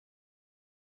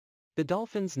The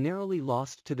Dolphins narrowly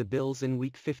lost to the Bills in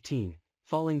Week 15,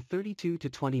 falling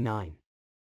 32-29.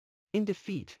 In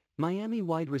defeat, Miami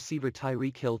wide receiver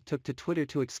Tyreek Hill took to Twitter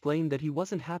to exclaim that he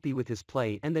wasn't happy with his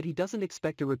play and that he doesn't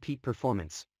expect a repeat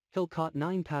performance. Hill caught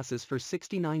 9 passes for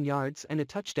 69 yards and a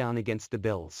touchdown against the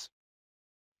Bills.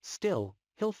 Still,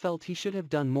 Hill felt he should have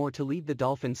done more to lead the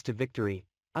Dolphins to victory.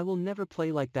 "I will never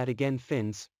play like that again,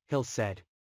 Finns," Hill said.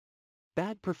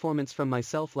 "Bad performance from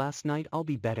myself last night, I'll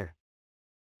be better."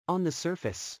 On the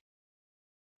surface,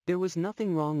 there was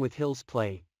nothing wrong with Hill's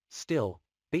play. Still,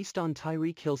 based on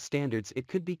Tyreek Hill's standards, it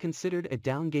could be considered a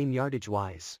down game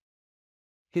yardage-wise.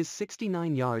 His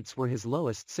 69 yards were his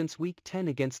lowest since Week 10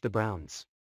 against the Browns.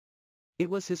 It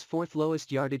was his 4th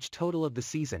lowest yardage total of the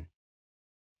season.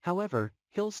 However,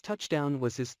 Hill's touchdown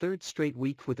was his 3rd straight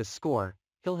week with a score.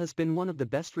 Hill has been one of the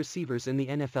best receivers in the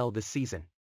NFL this season.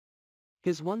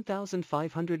 His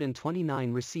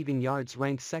 1,529 receiving yards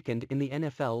rank 2nd in the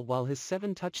NFL, while his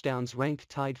 7 touchdowns rank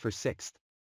tied for 6th.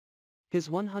 His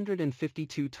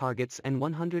 152 targets and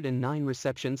 109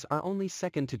 receptions are only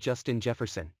second to Justin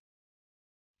Jefferson.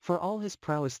 For all his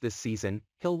prowess this season,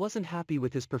 Hill wasn't happy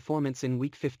with his performance in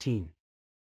Week 15.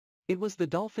 It was the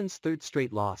Dolphins' 3rd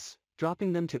straight loss,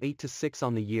 dropping them to 8-6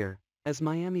 on the year. As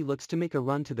Miami looks to make a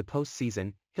run to the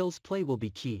postseason, Hill's play will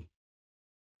be key.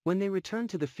 When they return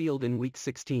to the field in Week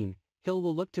 16, Hill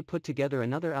will look to put together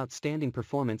another outstanding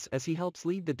performance as he helps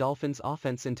lead the Dolphins'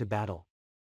 offense into battle.